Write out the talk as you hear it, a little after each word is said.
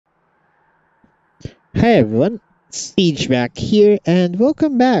Hi everyone, Siege back here, and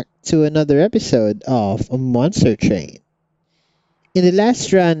welcome back to another episode of Monster Train. In the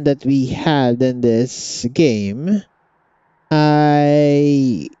last run that we had in this game,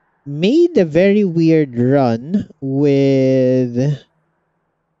 I made a very weird run with,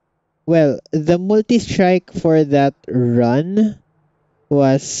 well, the multi-strike for that run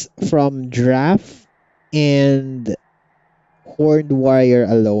was from Draft and Horned Warrior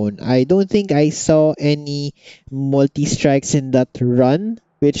alone. I don't think I saw any multi-strikes in that run,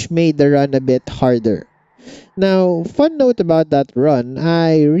 which made the run a bit harder. Now, fun note about that run,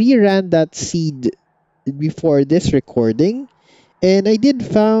 I reran that seed before this recording, and I did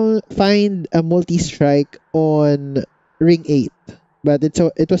find a multi-strike on ring 8. But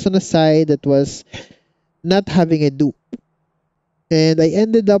it was on a side that was not having a dupe. And I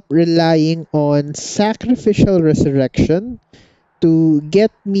ended up relying on Sacrificial Resurrection to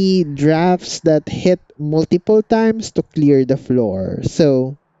get me drafts that hit multiple times to clear the floor.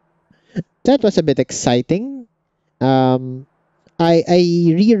 So that was a bit exciting. Um, I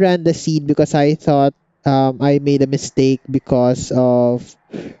reran the seed because I thought I made a mistake because of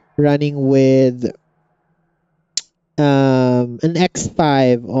running with an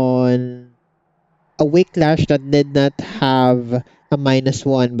X5 on a Wake Clash that did not have a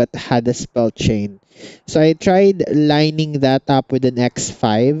 -1 but had a spell chain. So I tried lining that up with an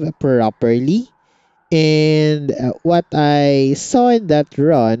X5 properly. And what I saw in that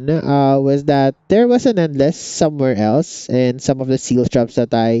run was that there was an endless somewhere else and some of the seal traps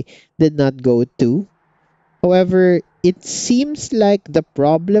that I did not go to. However, it seems like the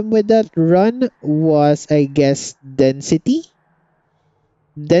problem with that run was, I guess, density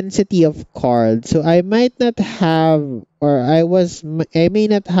of cards. So I might not have, or I may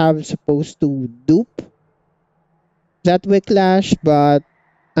not have supposed to dupe that Wicklash, but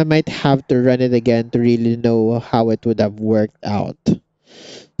I might have to run it again to really know how it would have worked out.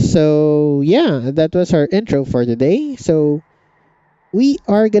 So yeah, that was our intro for today. So we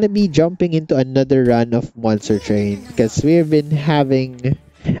are gonna be jumping into another run of Monster Train because we've been having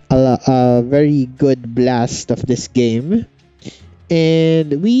a very good blast of this game.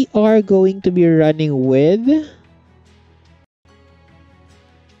 And we are going to be running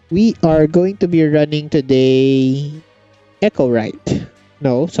today Echo Right.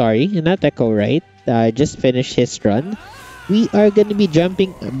 No, sorry, not Echo Right. I just finished his run. We are going to be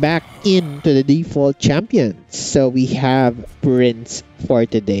jumping back into the default champions. So we have Prince for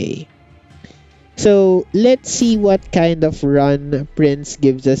today. So let's see what kind of run Prince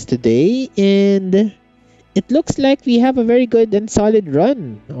gives us today. And it looks like we have a very good and solid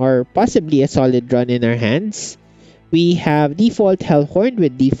run, or possibly a solid run in our hands. We have default Hellhorned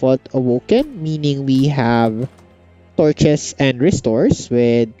with default Awoken, meaning we have torches and restores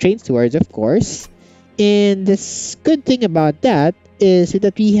with train stewards, of course. And this good thing about that is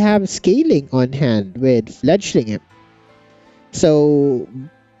that we have scaling on hand with fledgling. So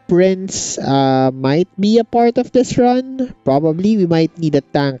Prince might be a part of this run. Probably we might need a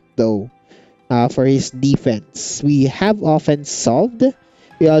tank though for his defense. We have offense solved.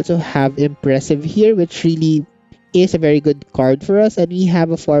 We also have impressive here, which really is a very good card for us, and we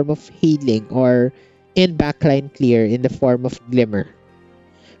have a form of healing or in backline clear in the form of glimmer.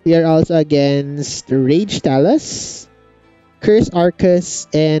 We are also against Rage Talus, Curse Arcus,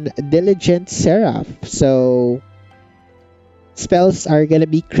 and Diligent Seraph. So spells are gonna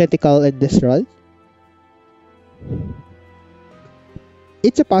be critical in this run.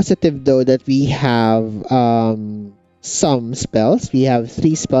 It's a positive though that we have some spells. We have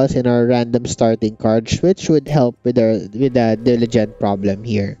 3 spells in our random starting cards, which would help with the diligent problem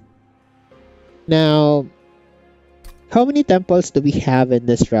here. Now, how many temples do we have in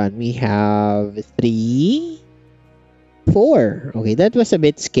this run? We have 3, 4. Okay, that was a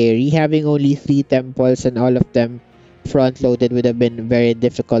bit scary. Having only 3 temples and all of them front loaded would have been very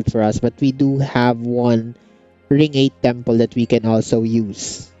difficult for us, but we do have one Ring 8 temple that we can also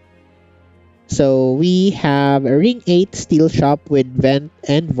use. So we have a Ring 8 Steel Shop with Vent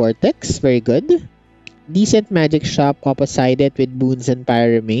and Vortex. Very good. Decent Magic Shop opposite it with Boons and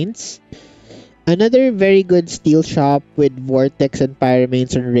Pyramanes. Another very good Steel Shop with Vortex and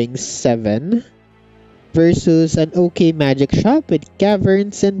Pyramanes on Ring 7. Versus an okay Magic Shop with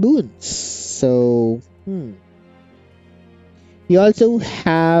Caverns and Boons. So, we also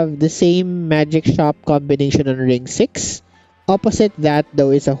have the same Magic Shop combination on Ring 6. Opposite that,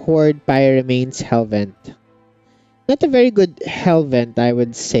 though, is a Horde Pyramanes Hellvent. Not a very good Hellvent, I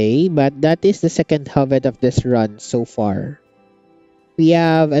would say, but that is the second Hellvent of this run so far. We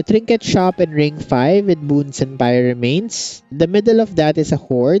have a Trinket Shop in Ring 5 with Boons and Pyramanes. The middle of that is a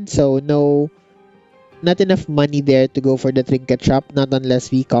Horde, so no not enough money there to go for the trinket shop, not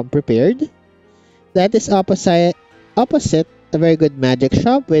unless we come prepared. That is opposite a very good magic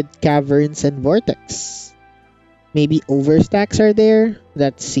shop with caverns and vortex. Maybe overstacks are there.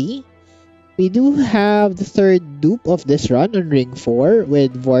 Let's see. We do have the third dupe of this run on ring 4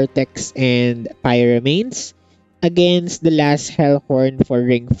 with vortex and pyramanes against the last Hellhorned for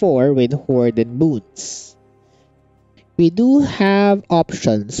ring 4 with horde and boons. We do have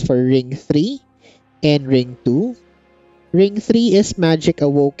options for ring 3 and ring 2. Ring 3 is Magic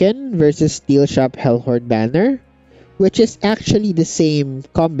Awoken versus Steel Shop Hellhorned banner, which is actually the same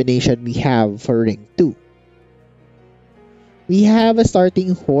combination we have for ring 2. We have a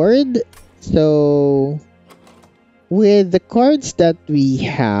starting horde, so with the cards that we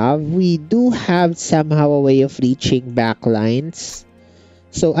have, we do have somehow a way of reaching backlines.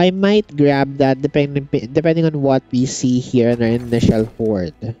 So I might grab that depending on what we see here in our initial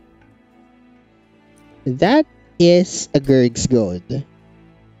horde. That is a Gurg's Goad.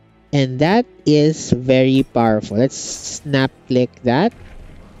 And that is very powerful. Let's snap click that.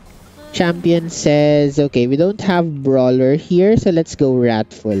 Champion says, okay, we don't have Brawler here, so let's go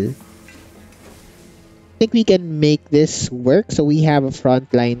Wrathful. I think we can make this work. So we have a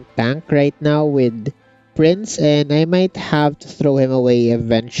frontline tank right now with Prince, and I might have to throw him away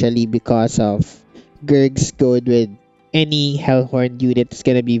eventually because of Gurg's Goad with any Hellhorned unit. It's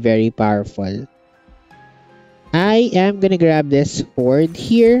gonna be very powerful. I am gonna grab this horde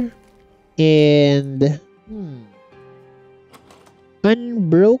here, and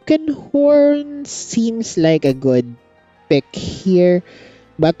Unbroken Horn seems like a good pick here,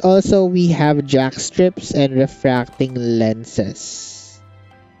 but also we have jack strips and refracting lenses.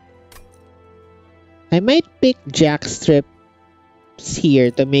 I might pick jack strips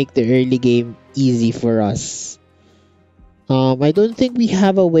here to make the early game easy for us. I don't think we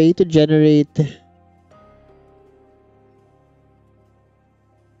have a way to generate.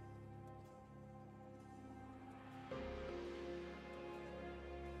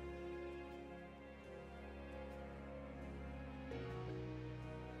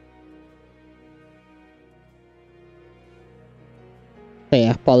 Okay,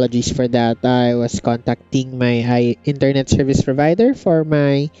 apologies for that. I was contacting my internet service provider for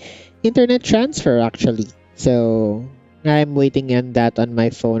my internet transfer actually. So I'm waiting on that on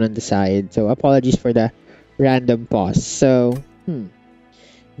my phone on the side. So apologies for the random pause. So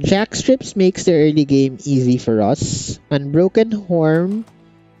jack strips makes the early game easy for us. Unbroken Horn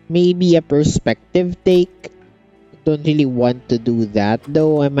may be a perspective take. Don't really want to do that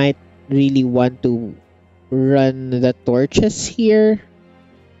though. I might really want to run the torches here.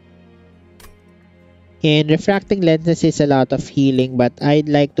 And refracting lenses is a lot of healing, but I'd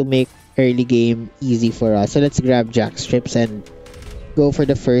like to make early game easy for us. So let's grab jack strips and go for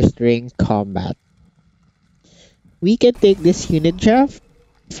the first ring combat. We can take this unit draft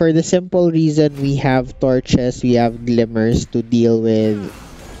for the simple reason we have torches, we have glimmers to deal with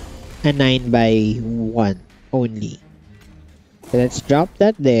a 9x1 only. So let's drop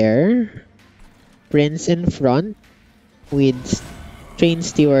that there. Prince in front with Train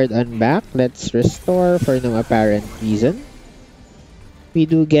Steward on back. Let's restore for no apparent reason. We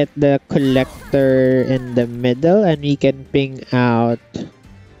do get the collector in the middle and we can ping out.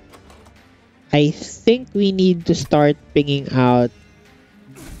 I think we need to start pinging out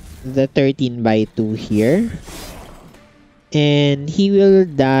the 13x2 here. And he will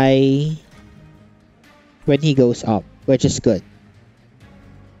die when he goes up, which is good.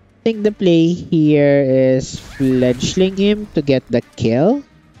 I think the play here is fledgling him to get the kill.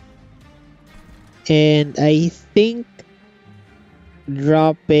 And I think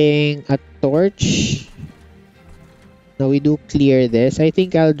dropping a torch. No, we do clear this. I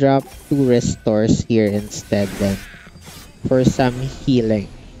think I'll drop 2 restores here instead then for some healing.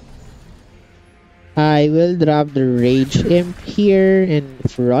 I will drop the Rage Imp here in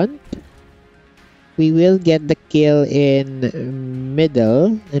front. We will get the kill in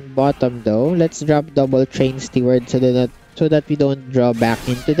middle and bottom though. Let's drop double Train Steward so that we don't draw back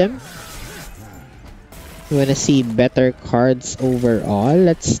into them. We wanna see better cards overall.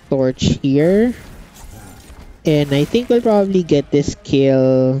 Let's torch here. And I think we'll probably get this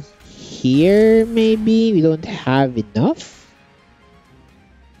kill here maybe. We don't have enough.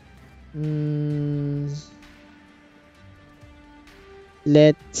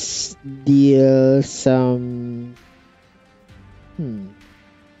 Let's deal some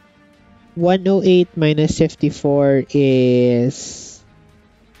 108 minus 54 is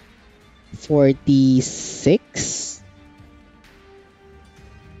 46.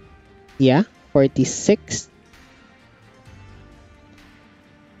 Yeah, 46.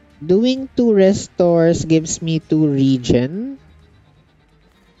 Doing 2 restores gives me 2 regen.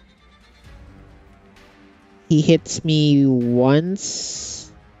 He hits me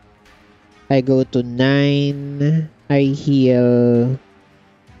once. I go to 9. I heal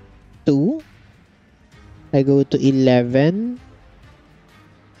 2. I go to 11.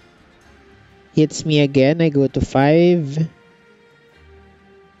 Hits me again. I go to 5.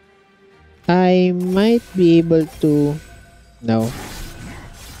 I might be able to... No.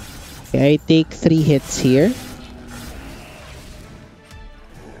 Okay, I take 3 hits here.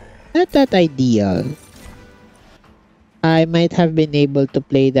 Not that ideal. I might have been able to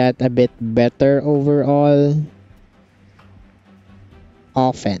play that a bit better overall.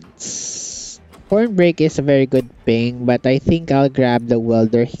 Offense. Horn Break is a very good ping, but I think I'll grab the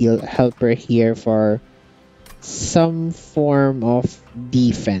Welder Helper here for some form of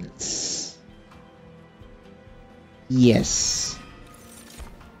defense. Yes.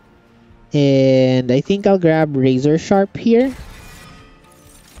 And I think I'll grab Razor Sharp here.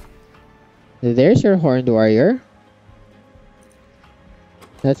 There's your Horned Warrior.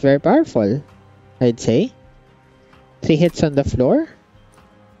 That's very powerful, I'd say. 3 hits on the floor.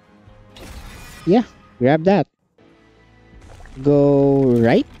 Yeah, grab that. Go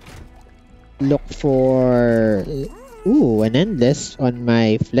right. Look for... Ooh, an Endless on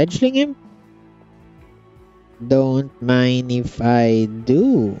my Fledgling Imp. Don't mind if I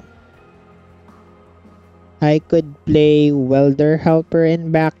do. I could play Welder Helper in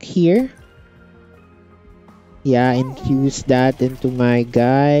back here. Yeah, infuse that into my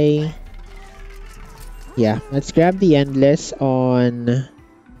guy. Yeah, let's grab the Endless on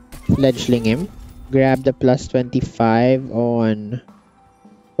Fledgling Imp. Grab the plus 25 on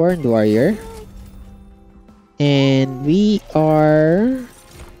Horned Warrior. And we are...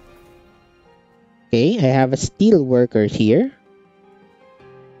 Okay, I have a Steel Worker here.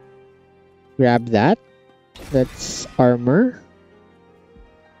 Grab that. That's armor.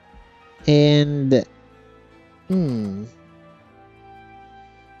 And...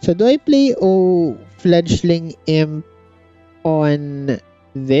 So do I play Fledgling Imp on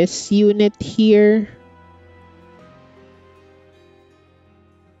this unit here?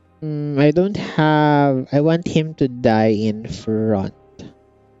 I don't have... I want him to die in front.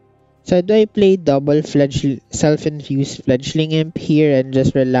 So do I play double self-infused Fledgling Imp here and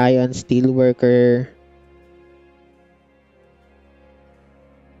just rely on Steelworker?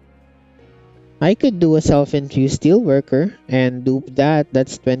 I could do a self-infused Steelworker and dupe that.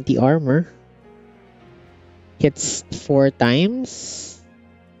 That's 20 armor. Hits 4 times.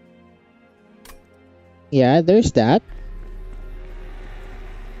 Yeah, there's that.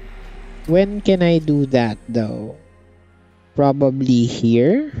 When can I do that though? Probably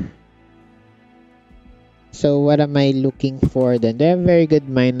here. So what am I looking for then? Do I have a very good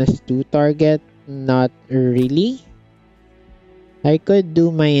 -2 target? Not really. I could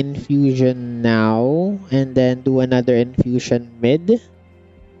do my infusion now and then do another infusion mid.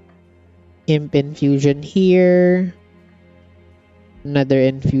 Imp infusion here. Another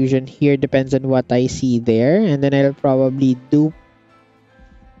infusion here, depends on what I see there. And then I'll probably dupe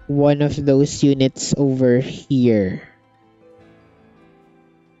one of those units over here.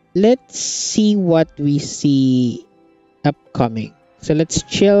 Let's see what we see upcoming. So let's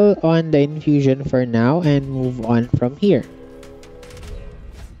chill on the infusion for now and move on from here.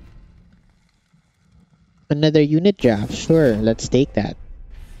 Another unit draft, sure, let's take that.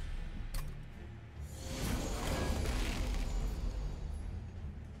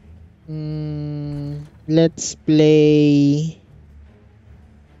 Let's play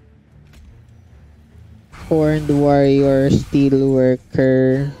Horned Warrior,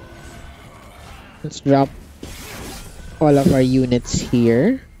 Steelworker. Let's drop all of our units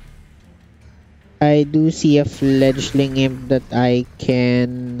here. I do see a Fledgling Imp that I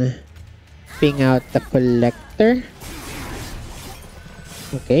can ping out the Collector.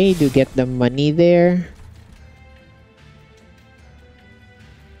 Okay, do get the money there.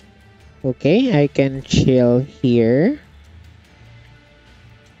 Okay, I can chill here.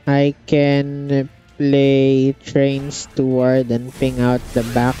 I can play Train Steward and ping out the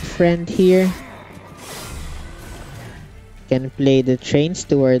back friend here. Can play the Train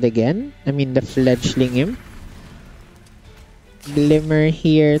Steward again. I mean the Fledgling Imp. Glimmer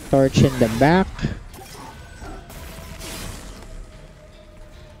here, Torch in the back.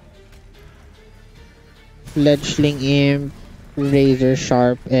 Fledgling Imp, Razor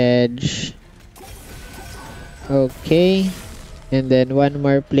Sharp Edge. Okay. And then one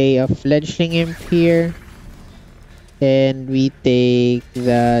more play of Fledgling Imp here. And we take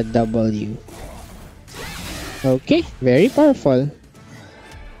the W. Okay, very powerful.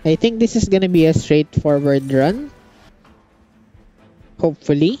 I think this is gonna be a straightforward run.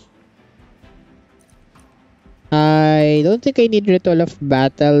 Hopefully. I don't think I need Ritual of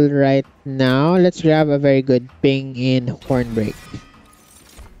Battle right now. Let's grab a very good ping in Hornbreak.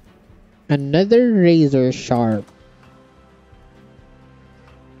 Another Razor Sharp.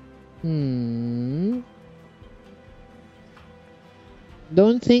 Don't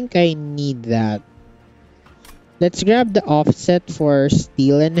think I need that. Let's grab the offset for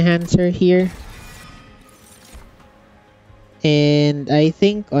Steel Enhancer here. And I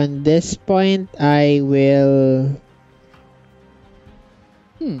think on this point, I will...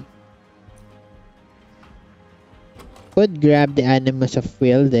 Could grab the Animus of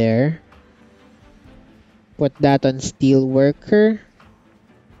Will there. Put that on Steelworker.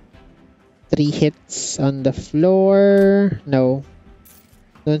 3 hits on the floor. No.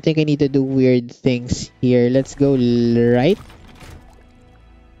 Don't think I need to do weird things here. Let's go right.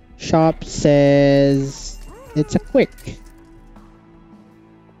 Shop says it's a quick.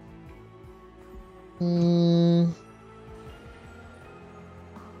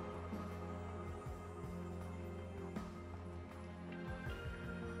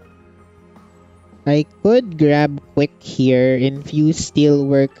 I could grab quick here, infuse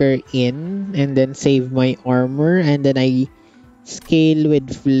Steelworker in, and then save my armor, and then I scale with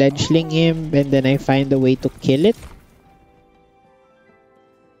Fledgling Imp, and then I find a way to kill it.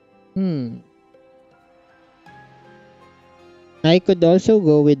 I could also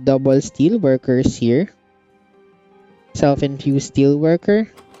go with double Steelworkers here. Self-infused Steelworker.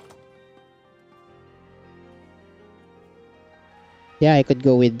 Yeah, I could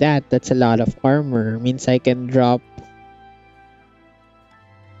go with that. That's a lot of armor. Means I can drop...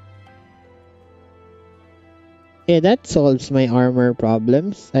 Yeah, that solves my armor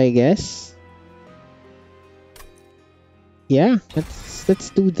problems, I guess. Yeah,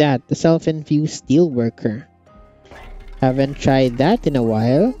 let's do that. The self-infused Steelworker. Haven't tried that in a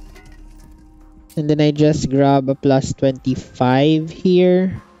while. And then I just grab a plus 25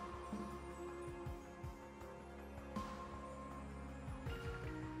 here.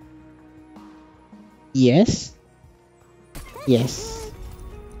 Yes. Yes.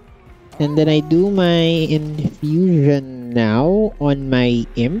 And then I do my infusion now on my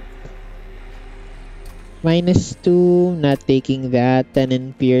imp. -2, not taking that. 10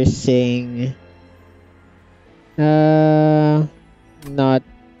 in piercing. Not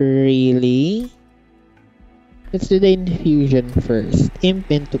really. Let's do the infusion first. Imp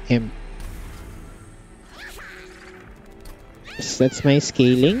into imp. So that's my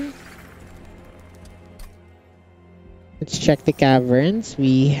scaling. Let's check the caverns.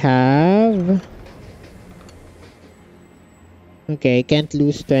 We have... Okay, can't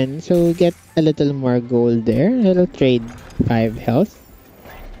lose 10, so we get a little more gold there. I'll trade 5 health.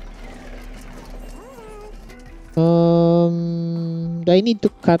 Do I need to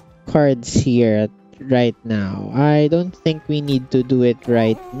cut cards here right now? I don't think we need to do it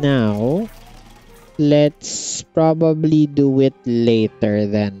right now. Let's probably do it later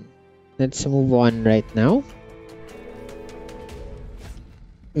then. Let's move on right now.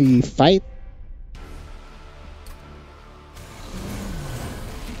 We fight.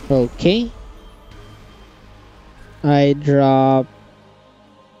 Okay. I drop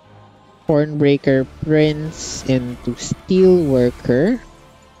Hornbreaker Prince into Steelworker.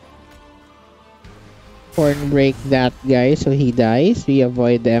 Hornbreak that guy so he dies. We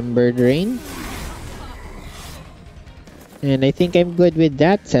avoid the Ember Drain. And I think I'm good with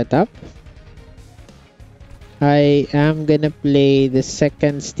that setup. I am gonna play the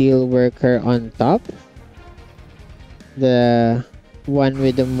second Steelworker on top. The one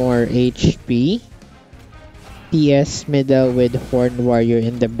with the more HP. PS middle with Horned Warrior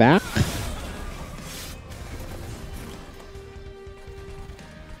in the back.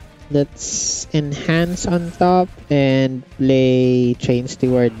 Let's enhance on top and play Train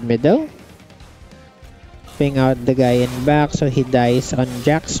Steward middle. Ping out the guy in back so he dies on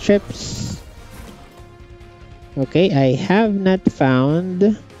Jack Strips. Okay, I have not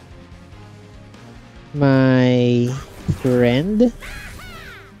found my friend.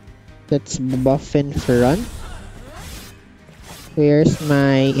 Let's buff in front. Where's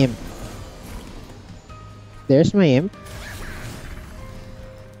my imp? There's my imp.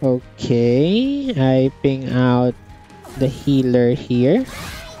 Okay, I ping out the healer here.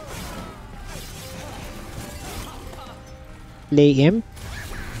 Play imp.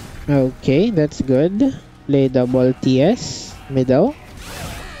 Okay, that's good. Play double TS middle.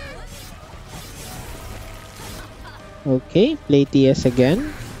 Okay, play TS again.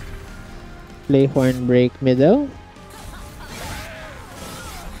 Play Hornbreak middle.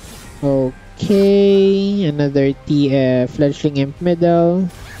 Okay, another fledgling imp middle.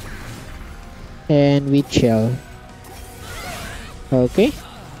 And we chill. Okay.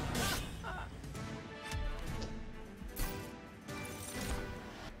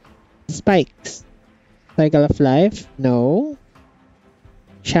 Spikes. Cycle of Life? No.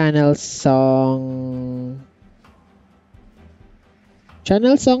 Channel Song.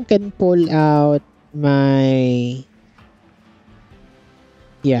 Channel Song can pull out my...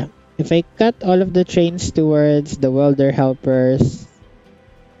 Yeah. If I cut all of the trains towards the welder helpers,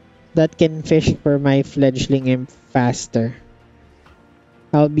 that can fish for my fledgling imp faster.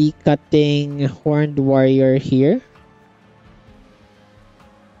 I'll be cutting Horned Warrior here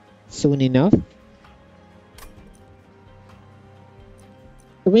soon enough.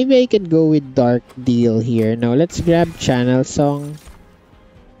 Or maybe I can go with Dark Deal here. Now let's grab Channel Song.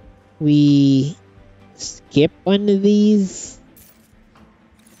 We skip one of these.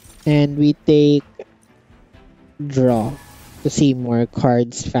 And we take Draw to see more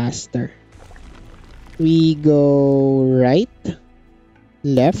cards faster. We go right.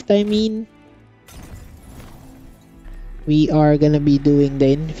 Left, I mean. We are gonna be doing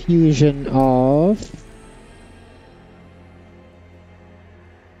the infusion of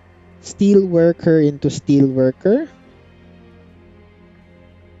Steelworker into Steelworker.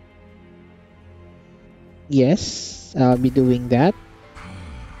 Yes, I'll be doing that.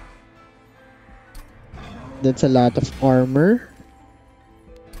 That's a lot of armor.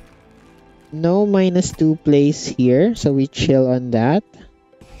 No -2 plays here, so we chill on that.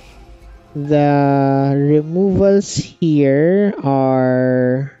 The removals here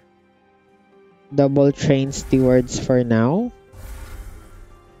are double train stewards for now.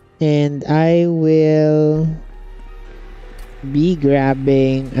 And I will be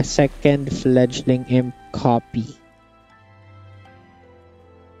grabbing a second fledgling imp copy.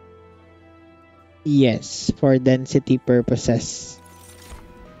 Yes, for density purposes.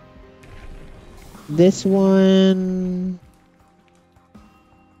 This one...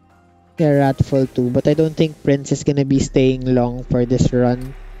 Yeah, Ratful too, but I don't think Prince is gonna be staying long for this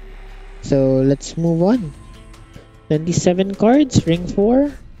run. So let's move on. 27 cards, ring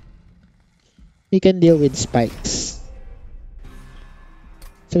 4. We can deal with spikes.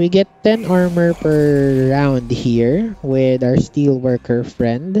 So we get 10 armor per round here with our Steelworker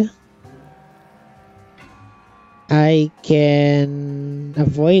friend. I can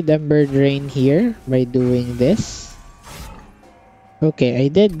avoid Ember Drain here by doing this. Okay, I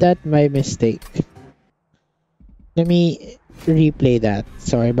did that by mistake. Let me replay that.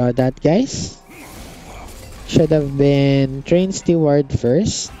 Sorry about that, guys. Should have been Train Steward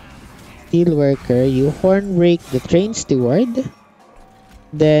first. Steelworker, you horn break the Train Steward.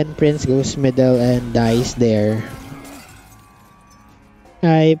 Then Prince goes middle and dies there.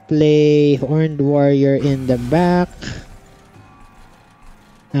 I play Horned Warrior in the back.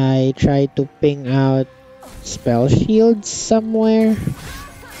 I try to ping out spell shields somewhere.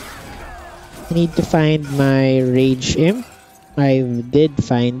 I need to find my Rage Imp. I did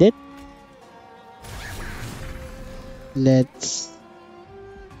find it.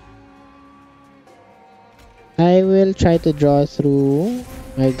 I will try to draw through.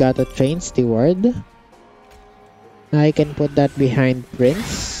 I got a Train Steward. I can put that behind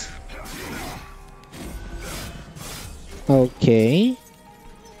Prince. Okay.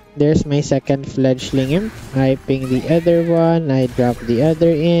 There's my second fledgling imp. I ping the other one. I drop the other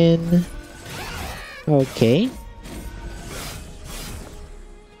in. Okay.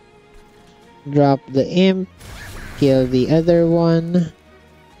 Drop the imp. Kill the other one.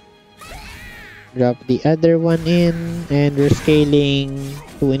 Drop the other one in. And we're scaling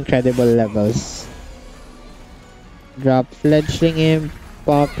to incredible levels. Drop fledgling imp.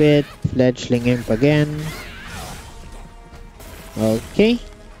 Pop it. Fledgling imp again. Okay.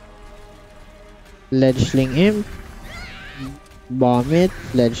 Fledgling imp. Bomb it.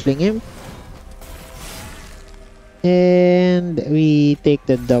 Fledgling imp. And we take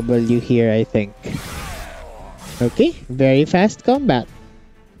the W here, I think. Okay. Very fast combat.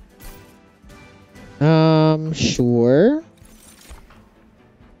 Sure.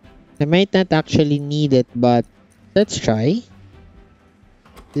 I might not actually need it, but let's try.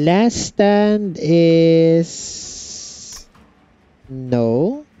 Last stand is...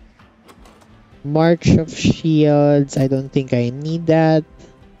 No. March of Shields, I don't think I need that.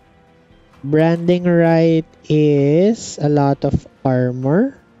 Branding Right is a lot of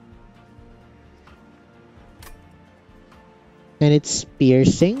armor. And it's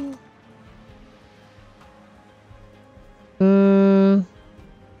piercing.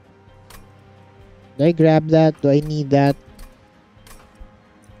 Do I grab that? Do I need that?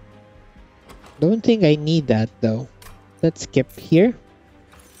 Don't think I need that though. Let's skip here.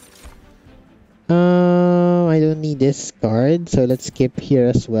 I don't need this card, so let's skip here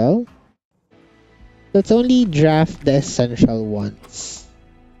as well. Let's only draft the essential ones.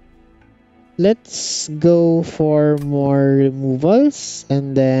 Let's go for more removals,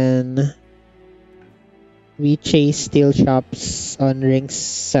 and then we chase steel shops on rings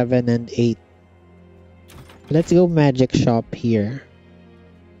 7 and 8. Let's go magic shop here.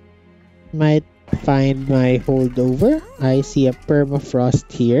 Might find my holdover. I see a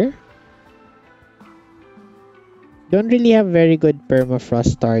permafrost here. Don't really have very good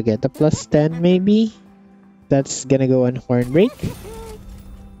permafrost target. A +10 maybe. That's gonna go on Hornbreak.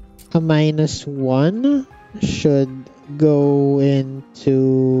 A -1 should go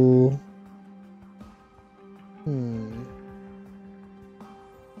into...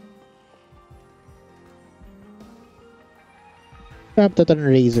 Drop that on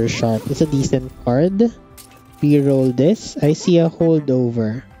Razor Sharp. It's a decent card. Reroll this. I see a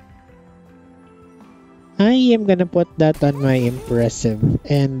holdover. I am gonna put that on my impressive,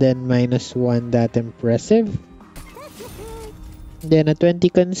 and then -1 that impressive. Then a 20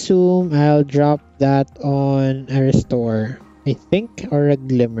 consume, I'll drop that on a restore, I think, or a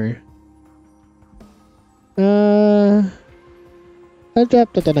glimmer. I'll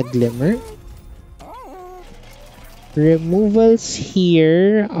drop that on a glimmer. Removals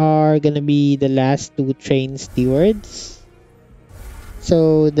here are gonna be the last 2 train stewards.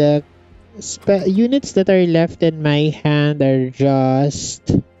 So the units that are left in my hand are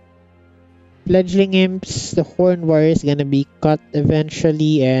just Fledgling Imps, the Horn Warrior is gonna be cut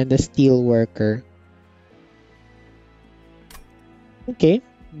eventually, and the Steel Worker. Okay,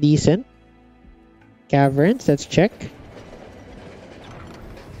 decent. Caverns, let's check.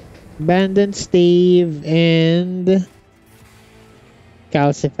 Abandoned Stave and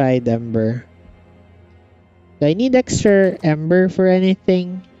Calcified Ember. Do I need extra Ember for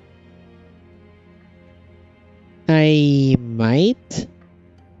anything? I might,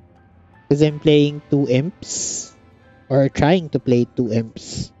 because I'm playing 2 imps, or trying to play 2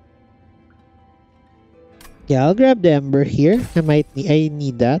 imps. Yeah, I'll grab the Ember here. I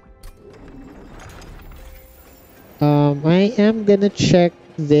need that. I am gonna check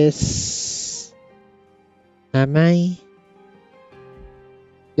this. Am I?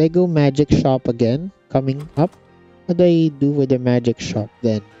 Do I go Magic Shop again? Coming up? What do I do with the Magic Shop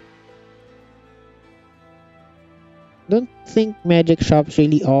then? Don't think magic shops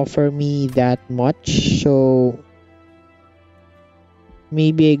really offer me that much, so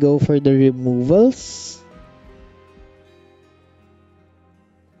maybe I go for the removals.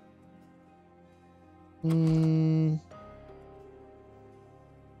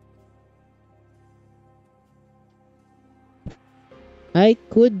 I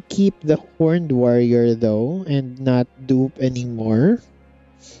could keep the Horned Warrior though and not dupe anymore.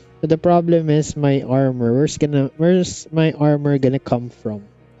 But the problem is my armor. Where's my armor gonna come from?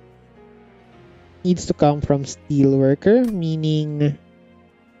 Needs to come from Steelworker, meaning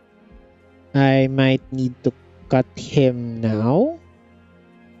I might need to cut him now.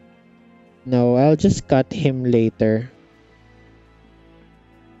 No, I'll just cut him later.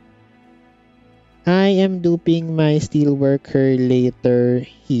 I am duping my Steelworker later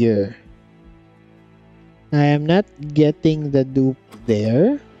here. I am not getting the dupe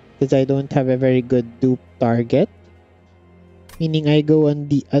there, because I don't have a very good dupe target. Meaning I go on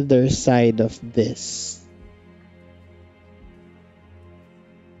the other side of this.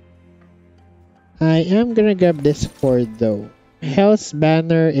 I am gonna grab this Horde though. Hell's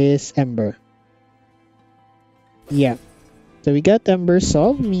Banner is Ember. Yeah. So we got Ember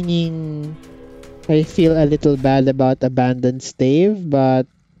solved, meaning I feel a little bad about Abandoned Stave, but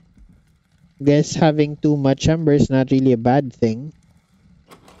I guess having too much Ember is not really a bad thing.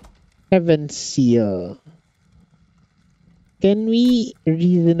 Heaven's Seal. Can we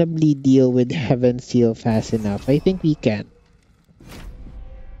reasonably deal with Heaven's Seal fast enough? I think we can.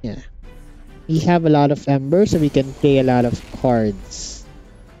 Yeah. We have a lot of Ember, so we can play a lot of cards.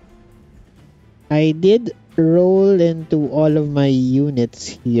 I did roll into all of my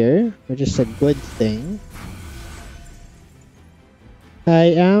units here, which is a good thing.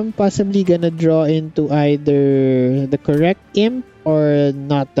 I am possibly gonna draw into either the correct imp or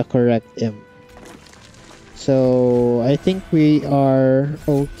not the correct imp. So I think we are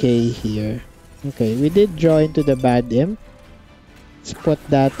okay here. Okay, we did draw into the bad imp. Let's put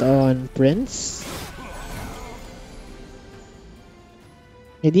that on Prince.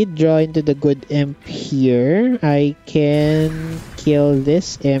 I did draw into the good imp here. I can kill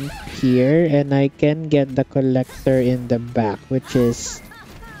this imp here, and I can get the collector in the back, which is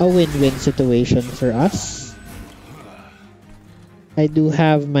a win-win situation for us. I do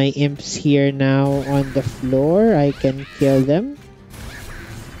have my imps here now on the floor. I can kill them.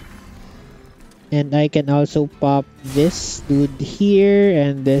 And I can also pop this dude here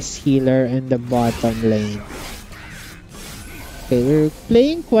and this healer in the bottom lane. Okay, we're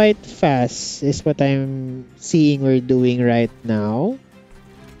playing quite fast is what I'm seeing we're doing right now.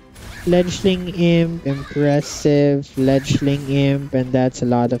 Fledgling Imp, impressive, Fledgling Imp, and that's a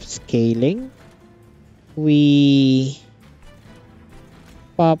lot of scaling. We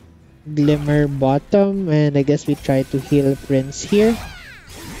pop Glimmer bottom, and I guess we try to heal Prince here.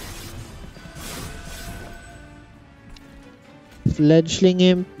 Fledgling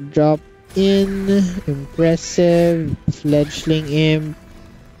Imp, drop in, impressive, Fledgling Imp,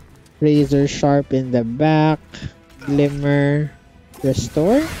 Razor Sharp in the back, Glimmer,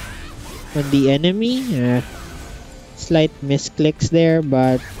 restore on the enemy. Slight misclicks there,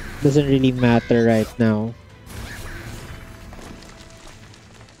 but doesn't really matter right now.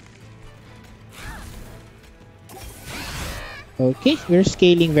 Okay, we're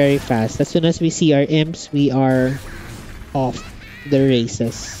scaling very fast. As soon as we see our imps, we are off the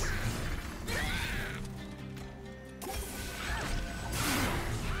races.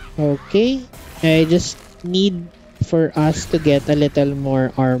 Okay, I just need for us to get a little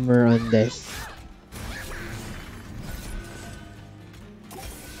more armor on this.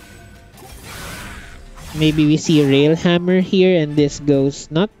 Maybe we see a rail hammer here and this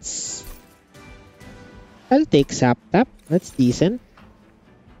goes nuts. I'll take Sap Tap. That's decent.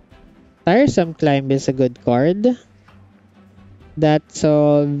 Tiresome Climb is a good card. That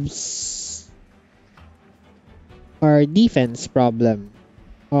solves our defense problem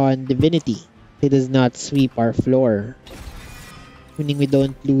on Divinity. It does not sweep our floor, meaning we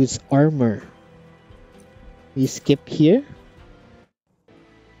don't lose armor. We skip here.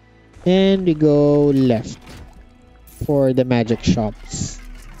 And we go left for the magic shops.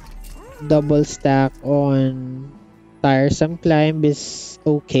 Double stack on Tiresome Climb is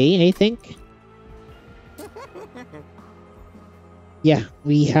okay, I think. Yeah,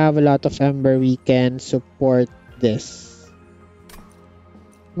 we have a lot of Ember. We can support this.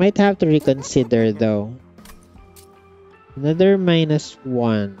 Might have to reconsider though. Another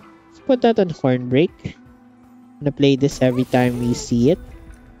 -1. Let's put that on Hornbreak. I'm gonna play this every time we see it.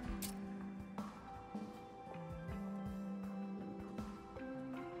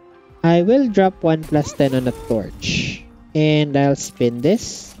 I will drop 1+10 on a torch. And I'll spin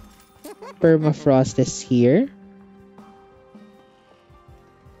this. Permafrost is here.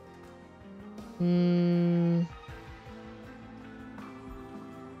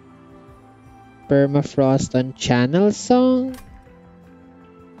 Permafrost on Channel Song.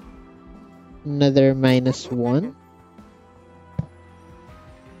 Another -1.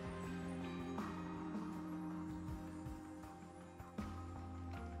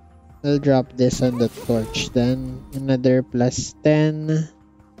 I'll drop this on the torch then. Another +10.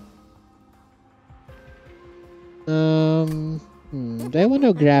 Do I want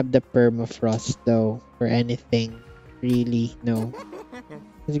to grab the permafrost though for anything? Really? No.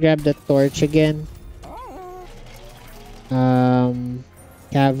 Let's grab the torch again.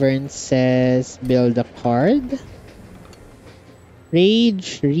 Cavern says build a card.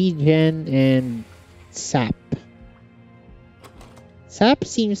 Rage, Regen, and Sap. Sap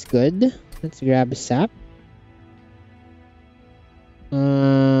seems good. Let's grab Sap.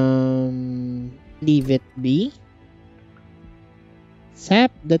 Leave it be.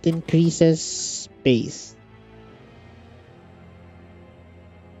 Sap that increases space.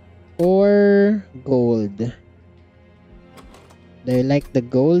 Or gold. Do I like the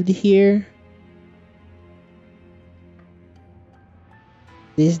gold here?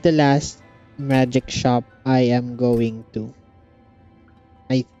 This is the last magic shop I am going to.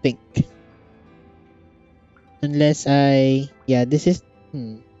 I think. Unless yeah, this is...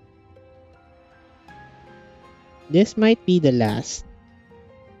 This might be the last.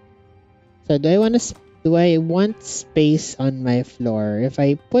 So do I want space on my floor? If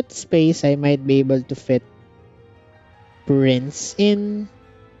I put space, I might be able to fit Prince in.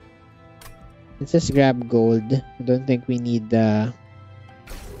 Let's just grab gold. I don't think we need the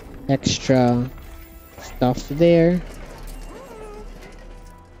extra stuff there.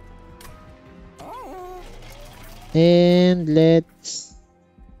 And let's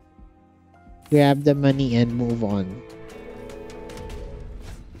grab the money and move on.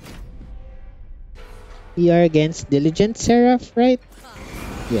 We are against Diligent Seraph, right?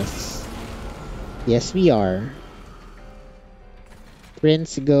 Yes. Yes, we are.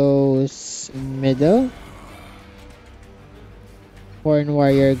 Prince goes middle. Horn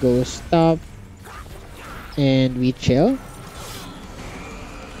Warrior goes top. And we chill.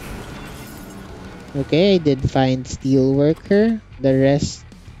 Okay, I did find Steel Worker. The rest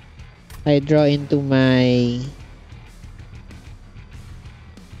I draw into my...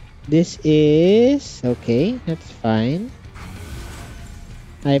 This is... Okay, that's fine.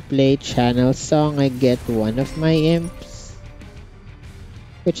 I play Channel Song. I get one of my imps.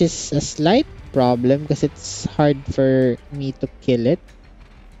 Which is a slight problem because it's hard for me to kill it.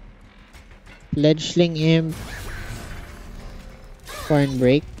 Fledgling Imp. Horn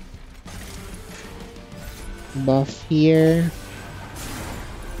Break. Buff here.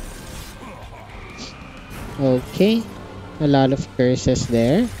 Okay. A lot of curses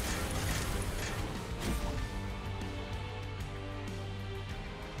there.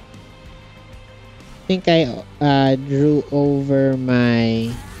 I think I drew over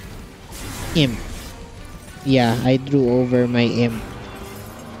my imp. Yeah, I drew over my imp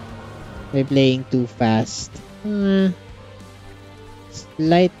by playing too fast.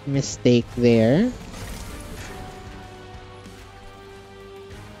 Slight mistake there.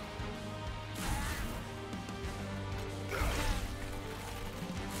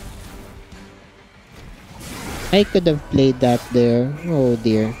 I could have played that there. Oh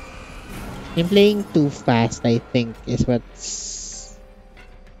dear. I'm playing too fast, I think, is what's...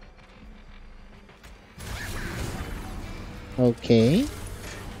 Okay.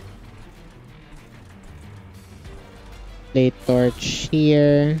 Play torch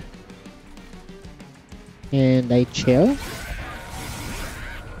here. And I chill.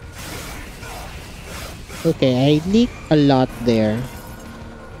 Okay, I leaked a lot there.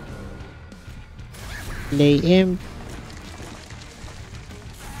 Play imp.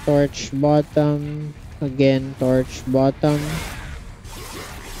 Torch bottom. Again, torch bottom.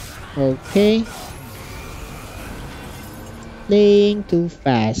 Okay. Playing too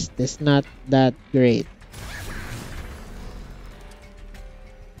fast is not that great.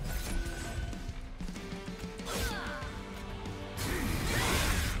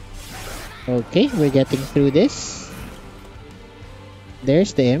 Okay, we're getting through this.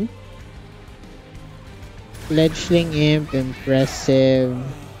 There's the imp. Fledgling imp, impressive.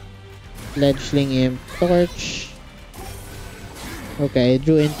 Fledgling imp, torch. Okay, I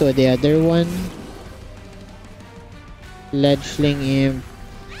drew into the other one. Fledgling imp.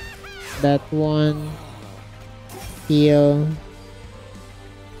 That one. Heal.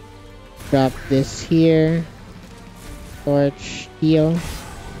 Drop this here. Torch, heal.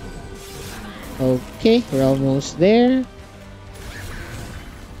 Okay, we're almost there.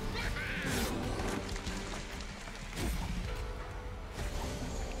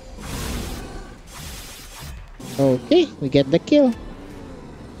 Okay, we get the kill.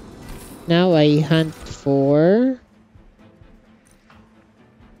 Now I hunt for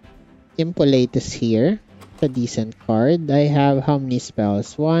Impolitus here. It's a decent card. I have how many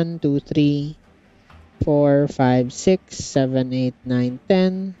spells? 1, 2, 3, 4, 5, 6, 7, 8, 9,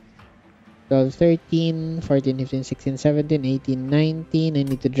 10, 12, 13, 14, 15, 16, 17, 18, 19. I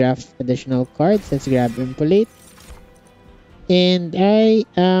need to draft additional cards. Let's grab Impolite. And I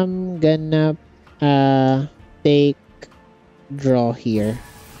am gonna take draw here.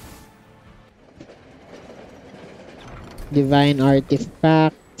 Divine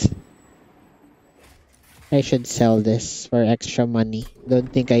Artifact. I should sell this for extra money. Don't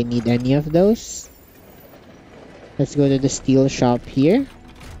think I need any of those. Let's go to the steel shop here.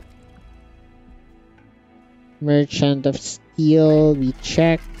 Merchant of Steel. We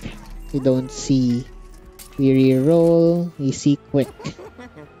check. We don't see. We reroll. We see quick.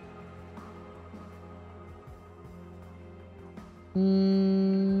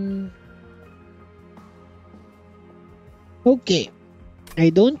 Okay. I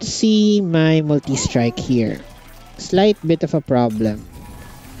don't see my multi-strike here. Slight bit of a problem.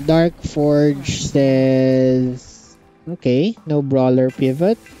 Dark Forge says... Okay, no Brawler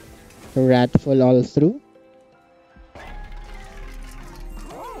pivot. Ratful all through.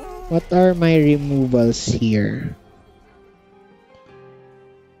 What are my removals here?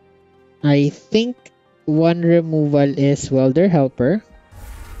 I think one removal is Welder Helper.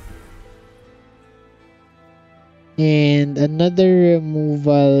 And another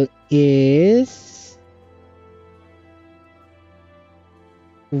removal is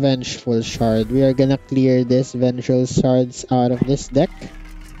Vengeful Shard. We are gonna clear this Vengeful Shards out of this deck.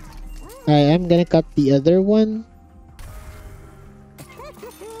 I am gonna cut the other one.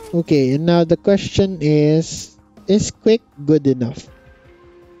 Okay, and now the question is quick good enough?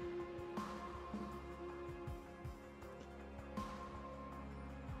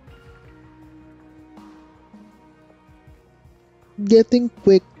 Getting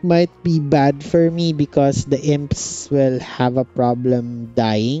quick might be bad for me because the imps will have a problem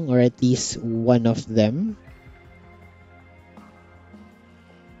dying, or at least one of them.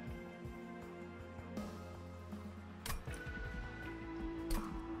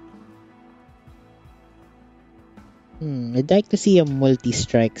 I'd like to see a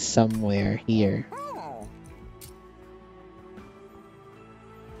multi-strike somewhere here.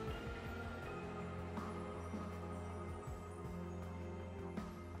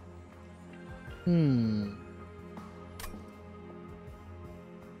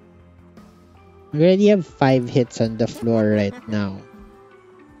 We already have 5 hits on the floor right now.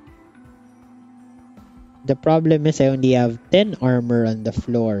 The problem is I only have 10 armor on the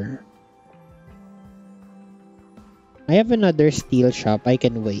floor. I have another steel shop. I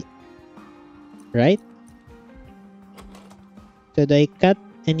can wait. Right? So do I cut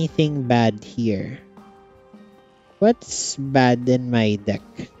anything bad here? What's bad in my deck?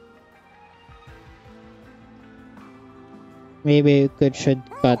 Maybe we should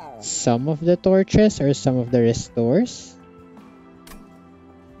cut some of the torches or some of the restores.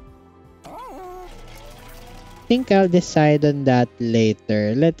 I think I'll decide on that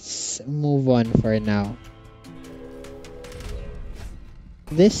later. Let's move on for now.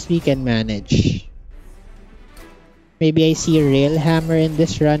 This we can manage. Maybe I see a rail hammer in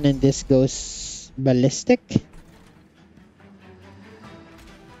this run and this goes ballistic.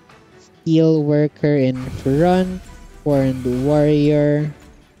 Steel worker in front. Horned warrior.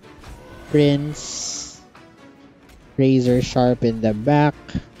 Prince. Razor sharp in the back.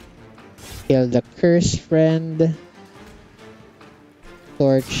 Kill the curse friend.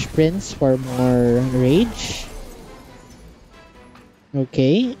 Torch prince for more rage.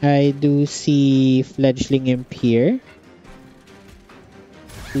 Okay, I do see fledgling imp here.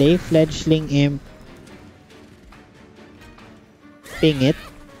 Play fledgling imp. Ping it.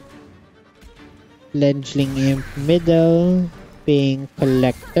 Fledgling imp middle. Ping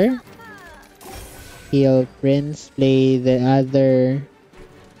collector. Heal prince. Play the other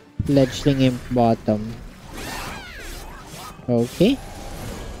fledgling imp bottom. Okay.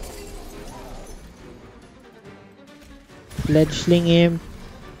 Fledgling imp.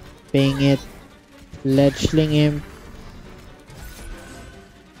 Ping it. Fledgling imp.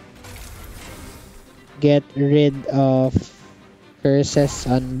 Get rid of curses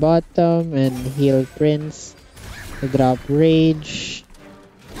on bottom and heal prince. Drop rage.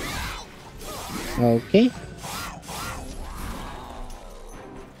 Okay.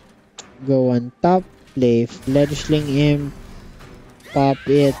 Go on top. Play fledgling imp. Pop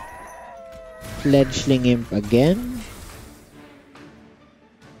it. Fledgling imp again.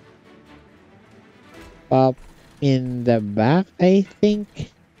 Pop in the back, I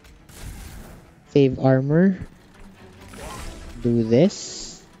think. Save armor. Do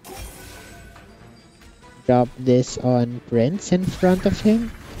this. Drop this on Prince in front of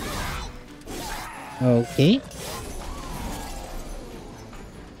him. Okay.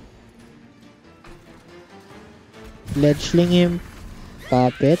 Fledgling imp.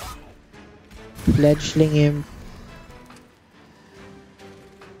 Pop it. Fledgling imp.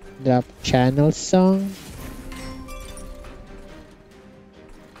 Drop channel song.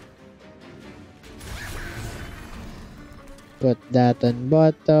 Put that on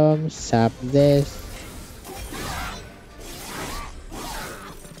bottom. Sap this.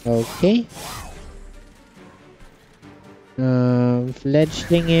 Okay.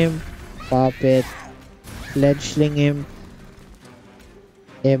 Fledgling imp. Pop it. Fledgling imp.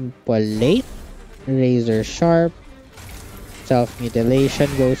 Impolate. Razor sharp. Self-mutilation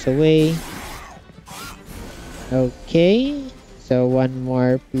goes away. Okay. So one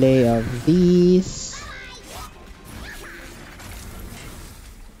more play of these.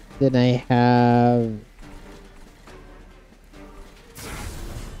 Then I have...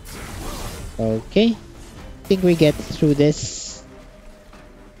 Okay. I think we get through this.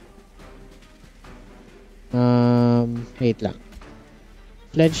 Wait lang.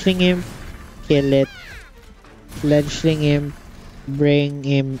 Fledgling imp. Kill it. Fledgling imp. Bring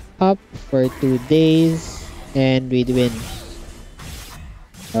him up for 2 days. And we'd win.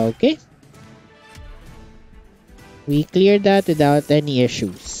 Okay. We cleared that without any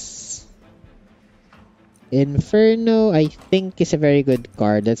issues. Inferno, I think, is a very good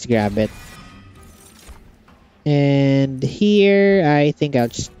card. Let's grab it. And here, I think I'll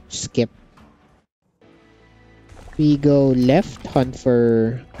just skip. We go left, hunt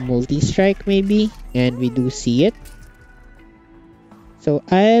for multi-strike maybe, and we do see it. So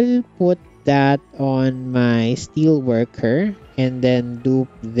I'll put that on my steel worker and then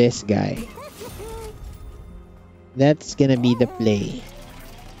dupe this guy. That's gonna be the play.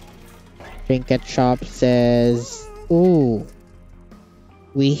 Trinket Shop says, ooh,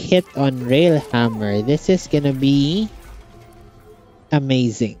 we hit on Rail Hammer. This is gonna be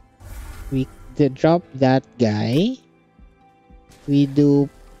amazing. We drop that guy. We do...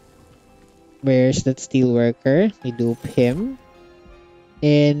 Where's that steel worker? We dupe him.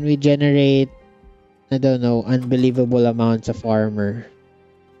 And we generate, I don't know, unbelievable amounts of armor.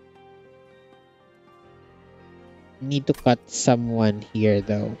 Need to cut someone here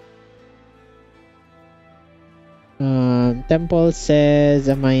though. Temple says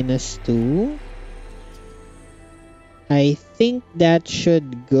a -2. I think that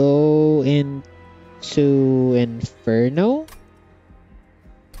should go into Inferno.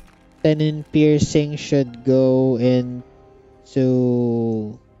 Then in Piercing should go into...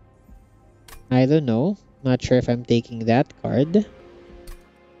 I don't know. Not sure if I'm taking that card.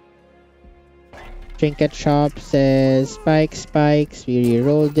 Trinket Shop says spikes. We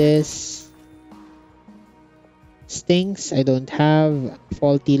reroll this. Stinks, I don't have.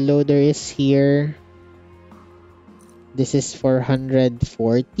 Faulty Loader is here. This is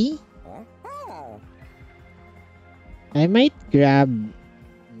 440. I might grab...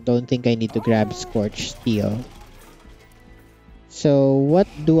 Don't think I need to grab Scorched Steel. So what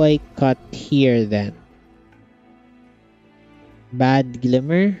do I cut here then? Bad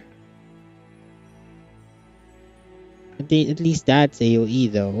Glimmer? At least that's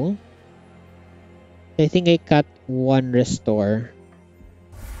AoE though. I think I cut one Restore.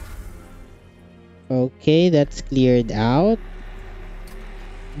 Okay, that's cleared out.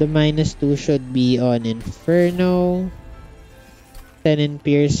 The -2 should be on Inferno. 10 in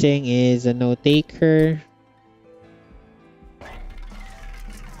Piercing is a no-taker.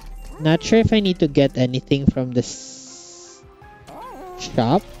 Not sure if I need to get anything from the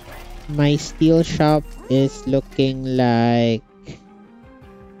shop. My steel shop is looking like...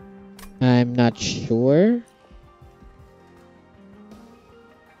 I'm not sure.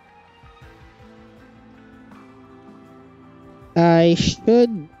 I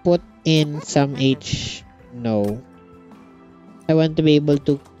should put in some No. I want to be able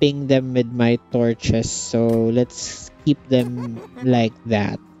to ping them with my torches, so let's keep them like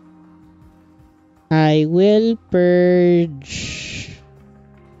that. I will purge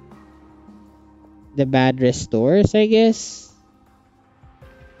the bad restores, I guess.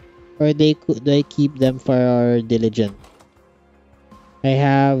 Or do I keep them for Diligent? I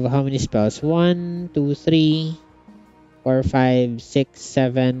have how many spells? 1, 2, 3, 4, 5, 6,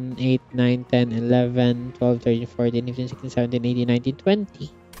 7, 8, 9, 10, 11, 12, 13, 14, 15, 16, 17, 18, 19,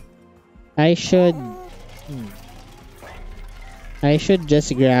 20. I should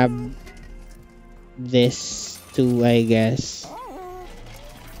just grab this too, I guess.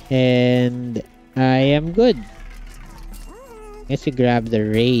 And I am good. Guess we grab the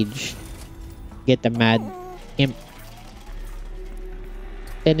Rage. Get the Mad Imp.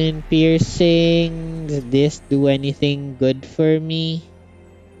 And in Piercing, does this do anything good for me?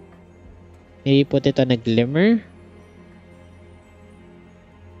 Maybe put it on a Glimmer?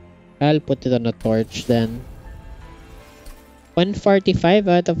 I'll put it on a Torch then. 145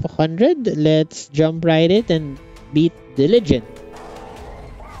 out of 100. Let's jump right it and beat Diligent.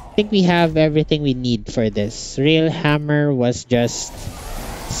 I think we have everything we need for this. Rail Hammer was just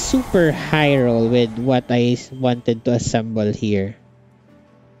super high roll with what I wanted to assemble here.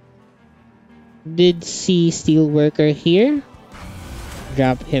 Did see Steelworker here.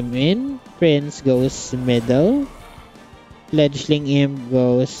 Drop him in. Prince goes middle. Fledgling Imp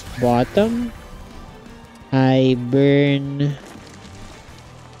goes bottom. I burn...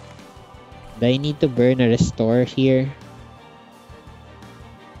 Do I need to burn a Restore here?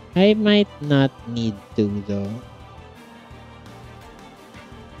 I might not need to though.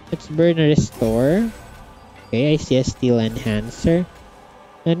 Let's burn a Restore. Okay, I see a Steel Enhancer.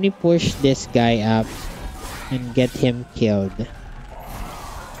 Let me push this guy up and get him killed.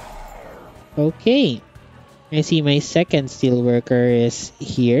 Okay. I see my second Steelworker is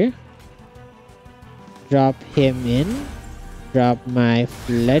here. Drop him in. Drop my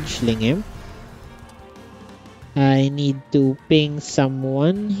Fledgling Imp. I need to ping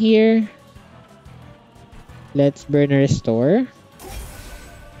someone here. Let's burn a Restore.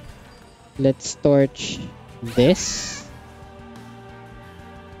 Let's torch this.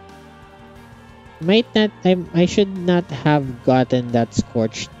 I should not have gotten that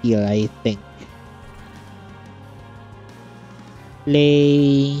Scorched Steel, I think.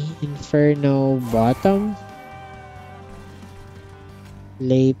 Play Inferno bottom.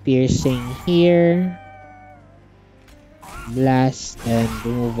 Play Piercing here. Blast and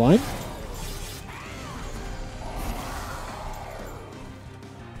move on.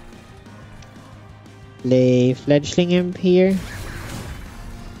 Play Fledgling Imp here.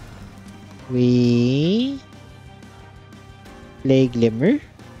 We play Glimmer.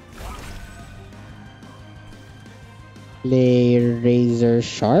 Play Razor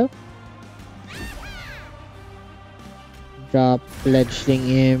Sharp. Drop Fledgling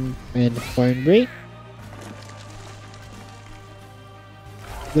Imp and Hornbreak.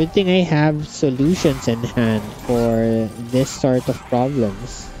 Good thing I have solutions in hand for this sort of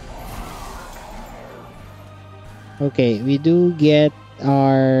problems. Okay, we do get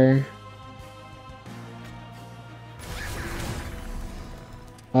our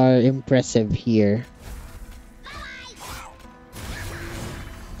impressive here.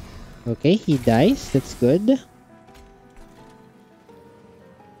 Okay, he dies. That's good.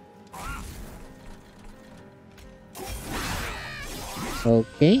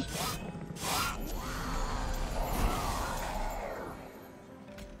 Okay.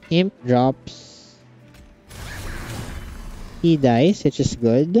 Imp drops. He dies, which is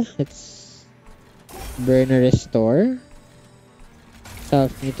good. Let's burn a restore.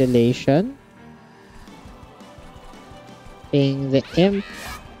 Self-mutilation. Ping the imp.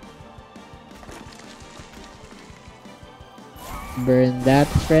 Burn that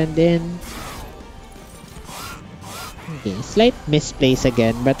friend in. Okay, slight misplace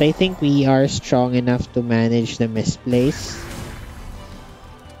again, but I think we are strong enough to manage the misplace.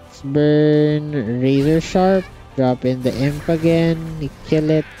 Let's burn Razor Sharp. Drop in the imp again. We kill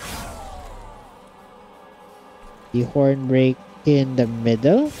it. The Hornbreak in the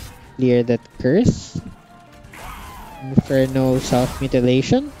middle. Clear that curse. Inferno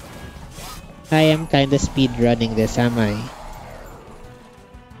self-mutilation. I am kinda speed running this, am I?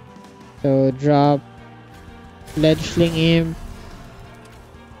 So drop Fledgling Imp.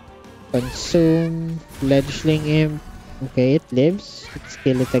 Consume Fledgling Imp. Okay, it lives. Let's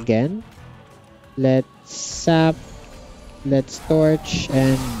kill it again. Let's sap. Let's torch.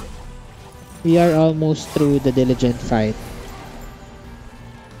 And we are almost through the diligent fight.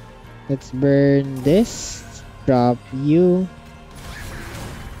 Let's burn this. Drop you.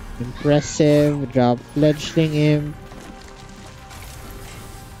 Impressive. Drop Fledgling Imp.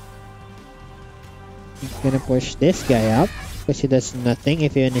 I'm gonna push this guy up because he does nothing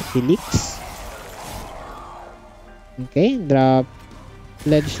even if he leaks. Okay, drop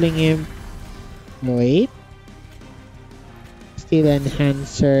Fledgling Imp. Wait. Steel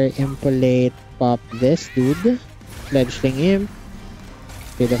Enhancer, Impolate, pop this dude. Fledgling Imp.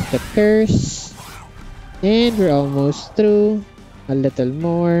 Rid of the curse. And we're almost through. A little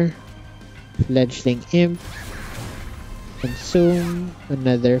more. Fledgling Imp. Consume.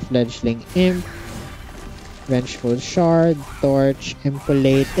 Another Fledgling Imp. Vengeful Shard, Torch,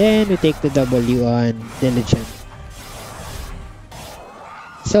 Impolate, and we take the W on Diligent.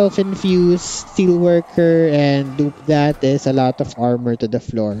 Self-infused, Steelworker, and dupe that is a lot of armor to the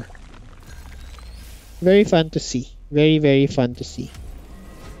floor. Very fun to see. Very, very fun to see.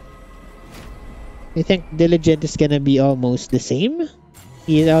 I think Diligent is gonna be almost the same.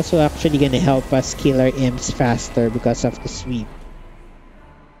 He is also actually gonna help us kill our imps faster because of the sweep.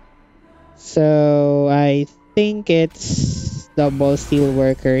 So I think it's double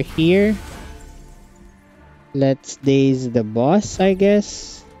Steelworker here. Let's daze the boss, I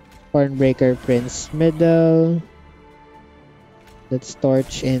guess. Hornbreaker Prince middle. Let's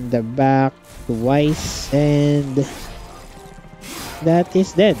torch in the back twice, and that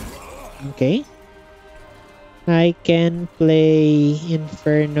is dead. Okay. I can play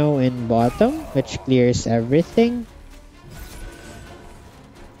Inferno in bottom, which clears everything.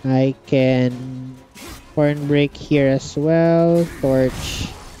 I can Hornbreak here as well.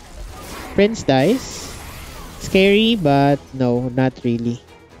 Torch. Prince dies. Scary, but no, not really.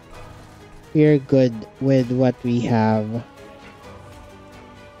 We're good with what we have.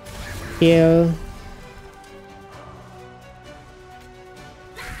 Kill.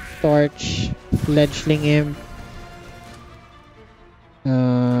 Torch. Fledgling Imp.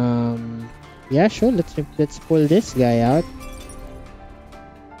 Yeah, sure. Let's pull this guy out.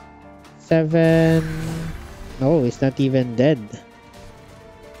 7. No, he's not even dead.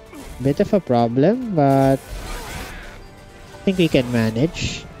 Bit of a problem, but I think we can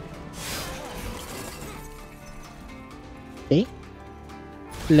manage. Okay.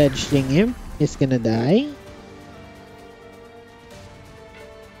 Fledgling Imp is gonna die.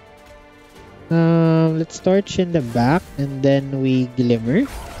 Let's torch in the back and then we glimmer.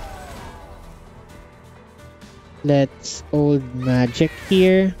 Let's old magic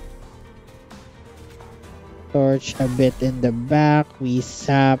here. Torch a bit in the back. We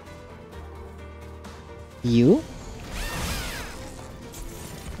sap you.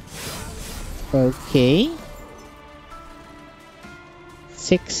 Okay.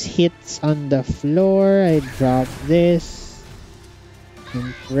 6 hits on the floor. I drop this.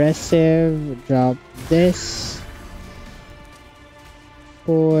 Impressive. Drop this.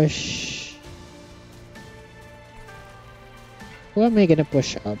 Push. Who am I gonna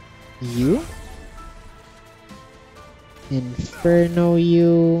push up? You? Inferno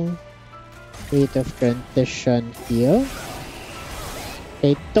you. Rate of transition heal.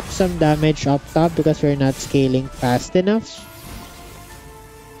 They took some damage up top because we're not scaling fast enough.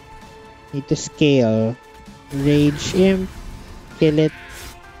 Need to scale. Rage Imp. Kill it.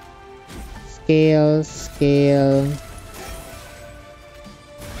 Scale. Scale.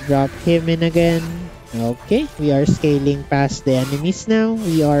 Drop him in again. Okay, we are scaling past the enemies now.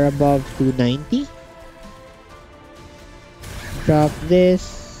 We are above 290. Drop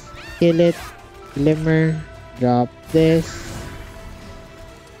this. Kill it. Glimmer. Drop this.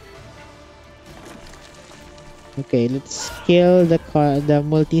 Okay, let's kill the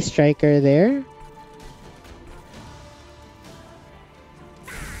multi-striker there.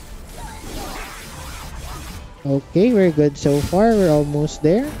 Okay, we're good so far. We're almost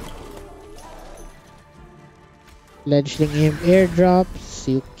there. Fledgling Imp airdrops.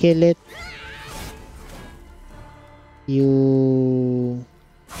 You kill it. You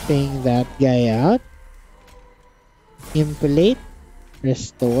ping that guy out. Impulate.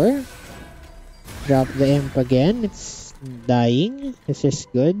 Restore. Drop the imp again. It's dying. This is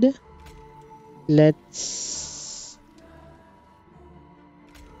good. Let's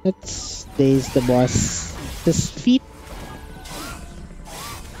daze the boss. His feet.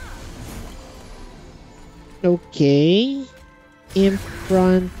 Okay. Imp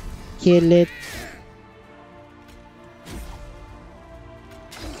front. Kill it.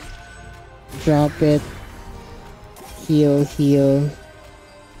 Drop it. Heal, heal.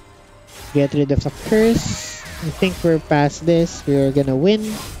 Get rid of a curse. I think we're past this. We're gonna win.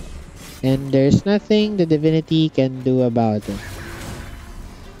 And there's nothing the Divinity can do about it.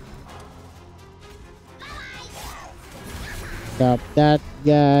 Drop that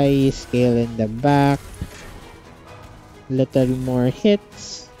guy. Scale in the back. Little more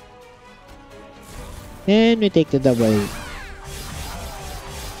hits. And we take the double.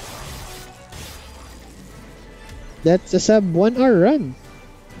 That's a sub 1 hour run.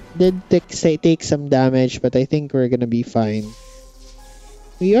 Did take some damage, but I think we're gonna be fine.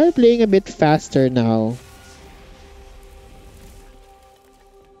 We are playing a bit faster now.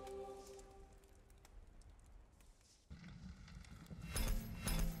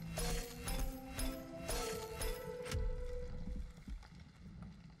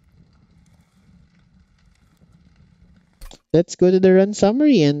 Let's go to the run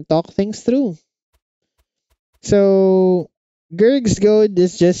summary and talk things through. So, Gerg's Goad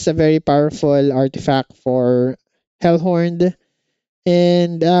is just a very powerful artifact for Hellhorned.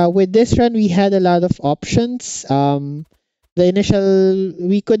 And with this run, we had a lot of options. The initial,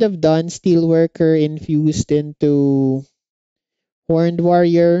 we could have done Steelworker infused into Horned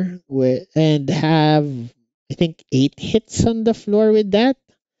Warrior and have, I think, 8 hits on the floor with that.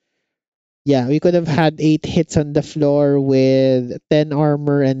 Yeah, we could have had 8 hits on the floor with 10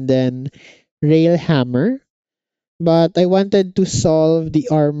 armor and then Rail Hammer. But I wanted to solve the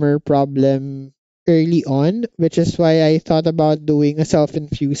armor problem early on, which is why I thought about doing a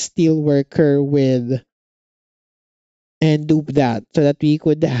self-infused steel worker with and dupe that so that we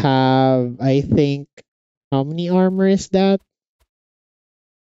could have, I think, how many armor is that?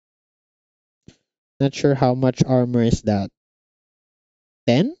 Not sure how much armor is that.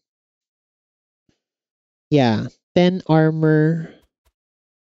 10? Yeah, 10 armor.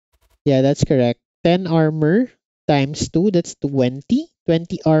 Yeah, that's correct. 10 armor times 2, that's 20.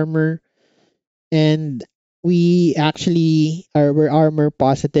 20 armor. And we actually we're armor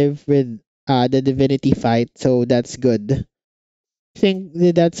positive with the Divinity fight, so that's good. I think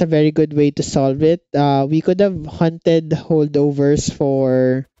that's a very good way to solve it. We could have hunted holdovers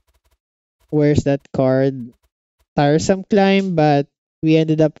for where's that card? Tiresome Climb, but we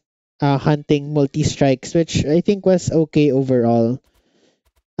ended up hunting multi-strikes, which I think was okay overall.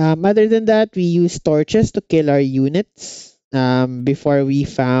 Other than that, we used torches to kill our units before we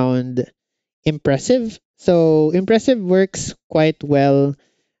found Impressive. So Impressive works quite well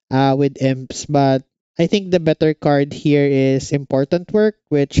with imps, but I think the better card here is Important Work,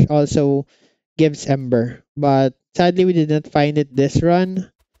 which also gives Ember. But sadly, we did not find it this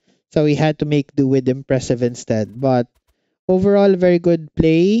run, so we had to make do with Impressive instead. But overall, very good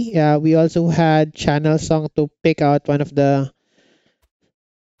play. We also had Channel Song to pick out one of the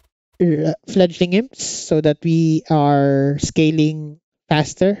fledgling imps so that we are scaling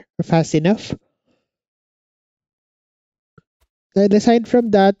faster or fast enough. And aside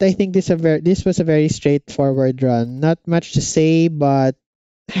from that, I think this was a very straightforward run. Not much to say, but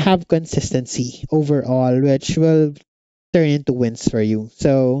have consistency overall, which will turn into wins for you.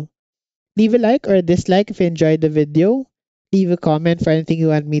 So leave a like or a dislike if you enjoyed the video. Leave a comment for anything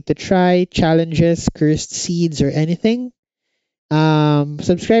you want me to try, challenges, cursed seeds, or anything.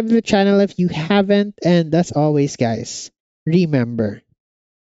 Subscribe to the channel if you haven't, and as always, guys, remember,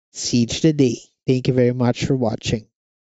 siege the day. Thank you very much for watching.